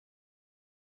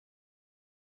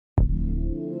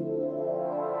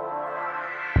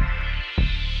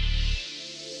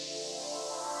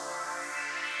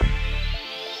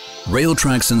Rail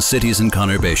tracks in cities and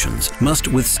conurbations must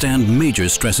withstand major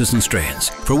stresses and strains,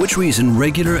 for which reason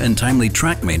regular and timely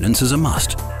track maintenance is a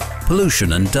must.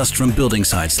 Pollution and dust from building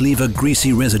sites leave a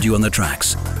greasy residue on the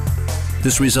tracks.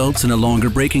 This results in a longer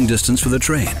braking distance for the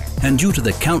train, and due to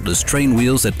the countless train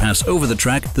wheels that pass over the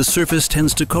track, the surface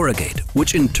tends to corrugate,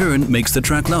 which in turn makes the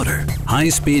track louder.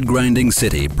 High-speed grinding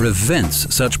city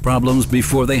prevents such problems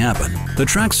before they happen. The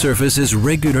track surface is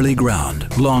regularly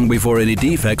ground, long before any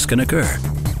defects can occur.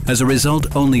 As a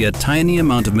result, only a tiny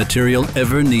amount of material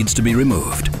ever needs to be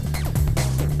removed.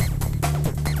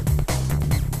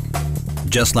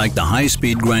 Just like the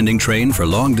high-speed grinding train for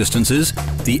long distances,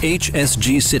 the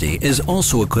HSG-city is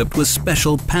also equipped with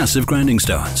special passive grinding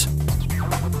stones.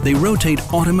 They rotate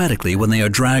automatically when they are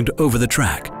dragged over the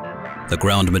track. The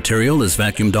ground material is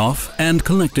vacuumed off and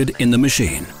collected in the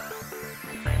machine.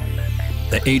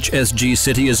 The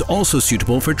HSG-city is also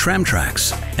suitable for tram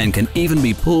tracks and can even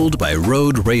be pulled by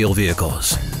road rail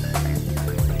vehicles.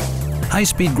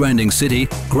 High-speed grinding city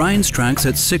grinds tracks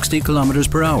at 60 kilometers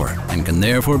per hour and can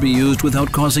therefore be used without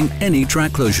causing any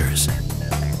track closures.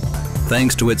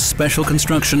 Thanks to its special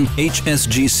construction,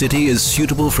 HSG-city is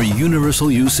suitable for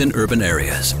universal use in urban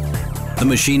areas. The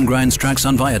machine grinds tracks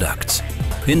on viaducts,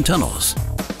 in tunnels,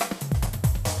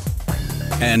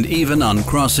 and even on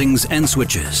crossings and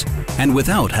switches, and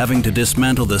without having to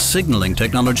dismantle the signaling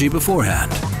technology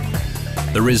beforehand.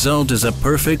 The result is a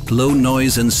perfect low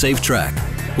noise and safe track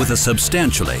with a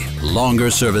substantially longer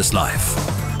service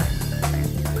life.